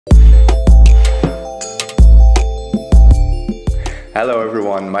Hello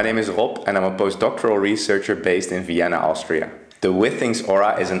everyone, my name is Rob and I'm a postdoctoral researcher based in Vienna, Austria. The Withings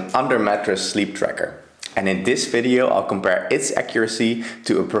Aura is an under-mattress sleep tracker. And in this video I'll compare its accuracy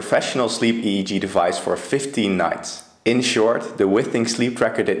to a professional sleep EEG device for 15 nights. In short, the Withings sleep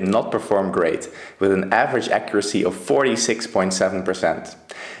tracker did not perform great, with an average accuracy of 46.7%.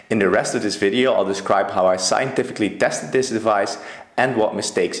 In the rest of this video I'll describe how I scientifically tested this device and what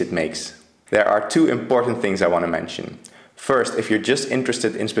mistakes it makes. There are two important things I want to mention. First, if you're just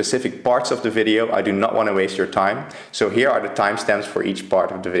interested in specific parts of the video, I do not want to waste your time, so here are the timestamps for each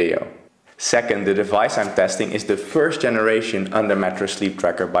part of the video. Second, the device I'm testing is the first generation under-mattress sleep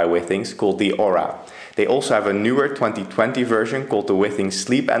tracker by Withings called the Oura. They also have a newer 2020 version called the Withings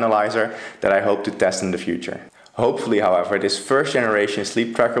Sleep Analyzer that I hope to test in the future. Hopefully, however, this first generation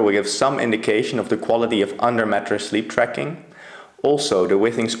sleep tracker will give some indication of the quality of under-mattress sleep tracking. Also, the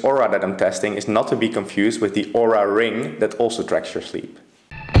Withings Aura that I'm testing is not to be confused with the Oura ring that also tracks your sleep.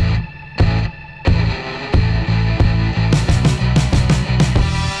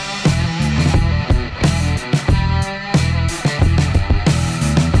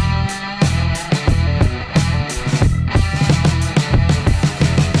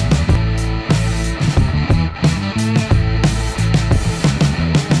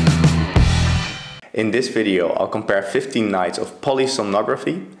 In this video, I'll compare 15 nights of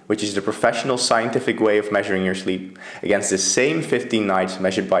polysomnography, which is the professional scientific way of measuring your sleep, against the same 15 nights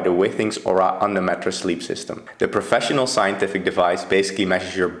measured by the Withings Aura under-mattress sleep system. The professional scientific device basically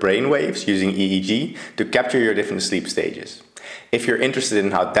measures your brain waves using EEG to capture your different sleep stages. If you're interested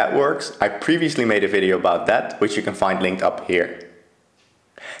in how that works, I previously made a video about that, which you can find linked up here.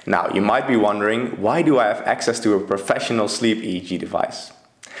 Now, you might be wondering, why do I have access to a professional sleep EEG device?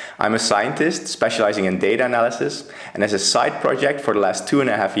 I'm a scientist specializing in data analysis, and as a side project for the last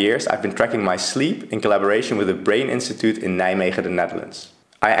 2.5 years I've been tracking my sleep in collaboration with the Brain Institute in Nijmegen, the Netherlands.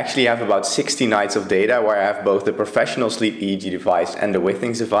 I actually have about 60 nights of data where I have both the professional sleep EEG device and the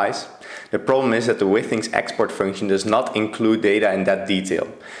Withings device. The problem is that the Withings export function does not include data in that detail.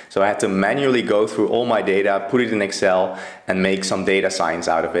 So I had to manually go through all my data, put it in Excel and make some data science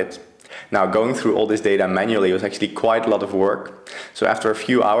out of it. Now, going through all this data manually was actually quite a lot of work. So after a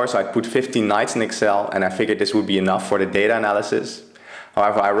few hours I put 15 nights in Excel and I figured this would be enough for the data analysis.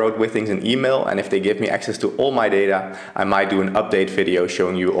 However, I wrote Withings an email, and if they give me access to all my data, I might do an update video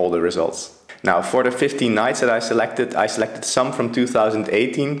showing you all the results. Now, for the 15 nights that I selected some from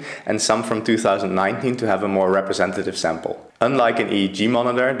 2018 and some from 2019 to have a more representative sample. Unlike an EEG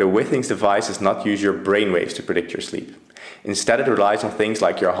monitor, the Withings device does not use your brainwaves to predict your sleep. Instead, it relies on things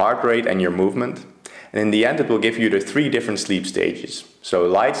like your heart rate and your movement. And in the end, it will give you the 3 different sleep stages. So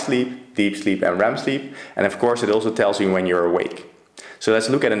light sleep, deep sleep and REM sleep. And of course, it also tells you when you're awake. So let's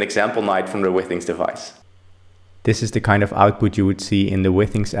look at an example night from the Withings device. This is the kind of output you would see in the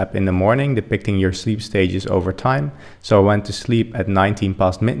Withings app in the morning, depicting your sleep stages over time. So I went to sleep at 19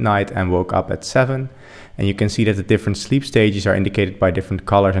 past midnight and woke up at 7. And you can see that the different sleep stages are indicated by different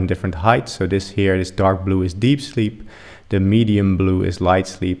colors and different heights. So this dark blue is deep sleep, the medium blue is light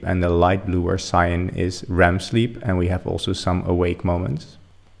sleep, and the light blue or cyan is REM sleep. And we have also some awake moments.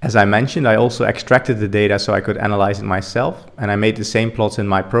 As I mentioned, I also extracted the data so I could analyze it myself. And I made the same plots in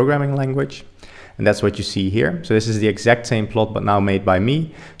my programming language. And that's what you see here. So this is the exact same plot, but now made by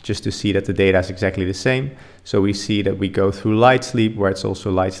me, just to see that the data is exactly the same. So we see that we go through light sleep, where it's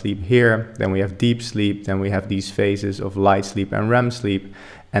also light sleep here. Then we have deep sleep. Then we have these phases of light sleep and REM sleep,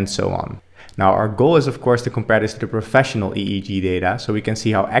 and so on. Now, our goal is, of course, to compare this to the professional EEG data, so we can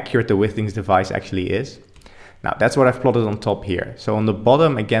see how accurate the Withings device actually is. Now, that's what I've plotted on top here. So on the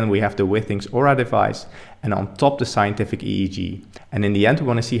bottom, again, we have the Withings Aura device, and on top the scientific EEG. And in the end, we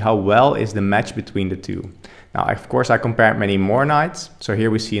want to see how well is the match between the two. Now, of course, I compared many more nights. So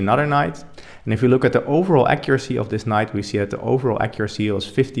here we see another night. And if you look at the overall accuracy of this night, we see that the overall accuracy was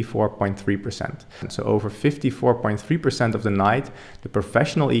 54.3%. So over 54.3% of the night, the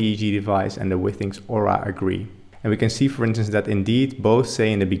professional EEG device and the Withings Aura agree. And we can see, for instance, that indeed both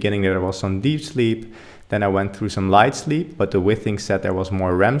say in the beginning that there was some deep sleep. Then I went through some light sleep, but the Withings said there was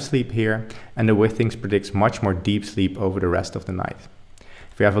more REM sleep here, and the Withings predicts much more deep sleep over the rest of the night.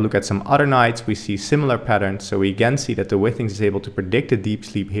 If we have a look at some other nights, we see similar patterns. So we again see that the Withings is able to predict the deep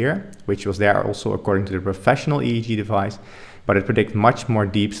sleep here, which was there also according to the professional EEG device, but it predicts much more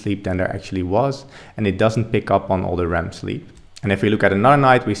deep sleep than there actually was, and it doesn't pick up on all the REM sleep. And if we look at another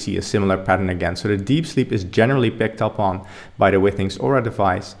night, we see a similar pattern again. So the deep sleep is generally picked up on by the Withings Aura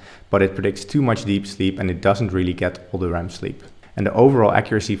device, but it predicts too much deep sleep and it doesn't really get all the REM sleep. And the overall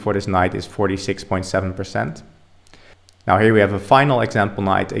accuracy for this night is 46.7%. Now here we have a final example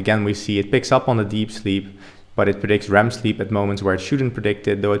night. Again, we see it picks up on the deep sleep, but it predicts REM sleep at moments where it shouldn't predict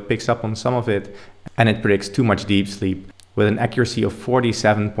it, though it picks up on some of it, and it predicts too much deep sleep with an accuracy of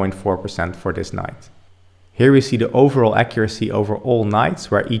 47.4% for this night. Here we see the overall accuracy over all nights,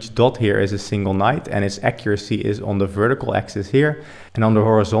 where each dot here is a single night and its accuracy is on the vertical axis here, and on the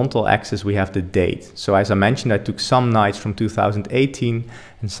horizontal axis we have the date. So as I mentioned, I took some nights from 2018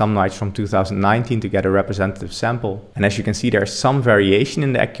 and some nights from 2019 to get a representative sample. And as you can see, there's some variation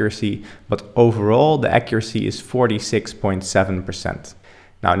in the accuracy, but overall the accuracy is 46.7%.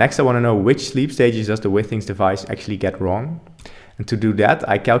 Now next I want to know which sleep stages does the Withings device actually get wrong. And to do that,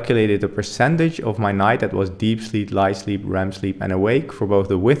 I calculated the percentage of my night that was deep sleep, light sleep, REM sleep and awake for both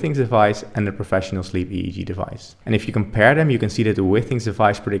the Withings device and the professional sleep EEG device. And if you compare them, you can see that the Withings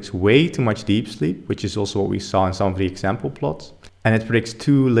device predicts way too much deep sleep, which is also what we saw in some of the example plots. And it predicts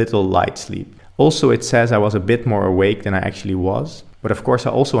too little light sleep. Also, it says I was a bit more awake than I actually was. But of course,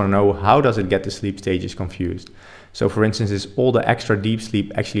 I also want to know, how does it get the sleep stages confused? So for instance, is all the extra deep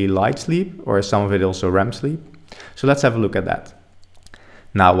sleep actually light sleep, or is some of it also REM sleep? So let's have a look at that.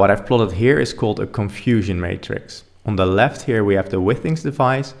 Now what I've plotted here is called a confusion matrix. On the left here we have the Withings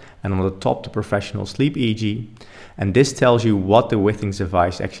device, and on the top the professional sleep EEG, and this tells you what the Withings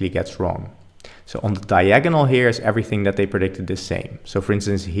device actually gets wrong. So on the diagonal here is everything that they predicted the same. So for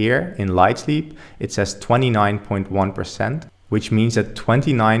instance here in light sleep it says 29.1%, which means that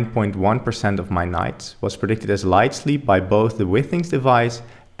 29.1% of my nights was predicted as light sleep by both the Withings device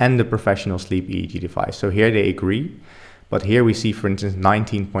and the professional sleep EEG device. So here they agree. But here we see, for instance,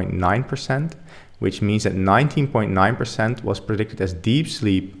 19.9%, which means that 19.9% was predicted as deep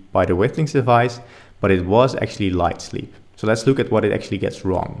sleep by the Withings device, but it was actually light sleep. So let's look at what it actually gets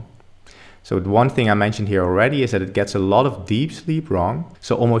wrong. So the one thing I mentioned here already is that it gets a lot of deep sleep wrong.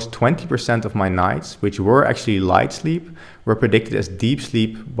 So almost 20% of my nights, which were actually light sleep, were predicted as deep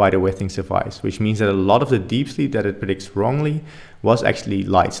sleep by the Withings device, which means that a lot of the deep sleep that it predicts wrongly was actually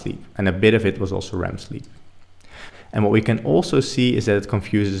light sleep, and a bit of it was also REM sleep. And what we can also see is that it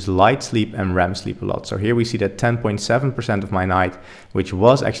confuses light sleep and REM sleep a lot. So here we see that 10.7% of my night, which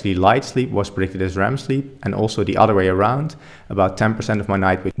was actually light sleep, was predicted as REM sleep. And also the other way around, about 10% of my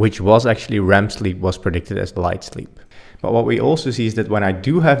night, which was actually REM sleep, was predicted as light sleep. But what we also see is that when I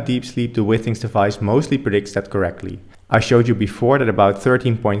do have deep sleep, the Withings device mostly predicts that correctly. I showed you before that about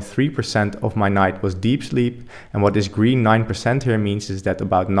 13.3% of my night was deep sleep, and what this green 9% here means is that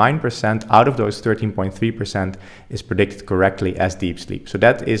about 9% out of those 13.3% is predicted correctly as deep sleep. So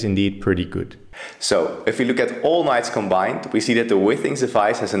that is indeed pretty good. So if we look at all nights combined, we see that the Withings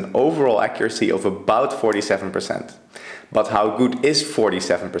device has an overall accuracy of about 47%. But how good is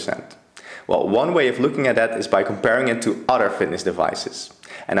 47%? Well, one way of looking at that is by comparing it to other fitness devices.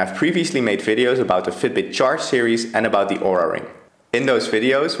 And I've previously made videos about the FitBit Charge series and about the Oura ring. In those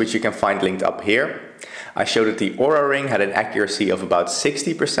videos, which you can find linked up here, I showed that the Oura ring had an accuracy of about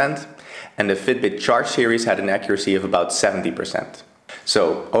 60% and the FitBit Charge series had an accuracy of about 70%.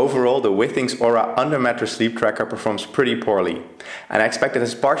 So overall, the Withings Aura under-mattress sleep tracker performs pretty poorly, and I expect that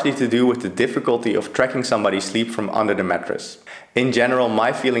it's partially to do with the difficulty of tracking somebody's sleep from under the mattress. In general,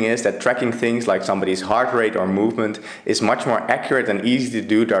 my feeling is that tracking things like somebody's heart rate or movement is much more accurate and easy to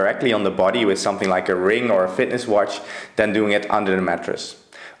do directly on the body with something like a ring or a fitness watch than doing it under the mattress.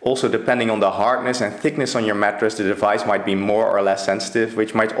 Also, depending on the hardness and thickness on your mattress, the device might be more or less sensitive,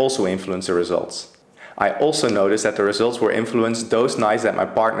 which might also influence the results. I also noticed that the results were influenced those nights that my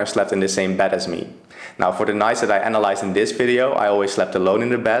partner slept in the same bed as me. Now, for the nights that I analyzed in this video, I always slept alone in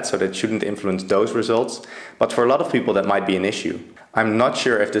the bed, so that shouldn't influence those results. But for a lot of people that might be an issue. I'm not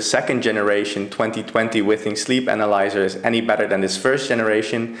sure if the second generation 2020 Withings sleep analyzer is any better than this first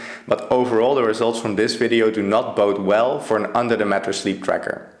generation, but overall the results from this video do not bode well for an under the mattress sleep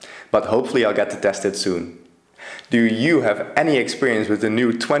tracker. But hopefully I'll get to test it soon. Do you have any experience with the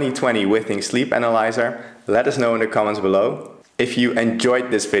new 2020 Withings sleep analyzer? Let us know in the comments below. If you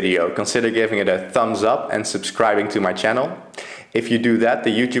enjoyed this video, consider giving it a thumbs up and subscribing to my channel. If you do that, the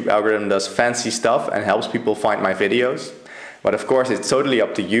YouTube algorithm does fancy stuff and helps people find my videos. But of course, it's totally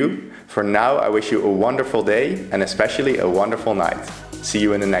up to you. For now, I wish you a wonderful day and especially a wonderful night. See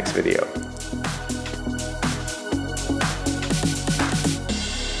you in the next video.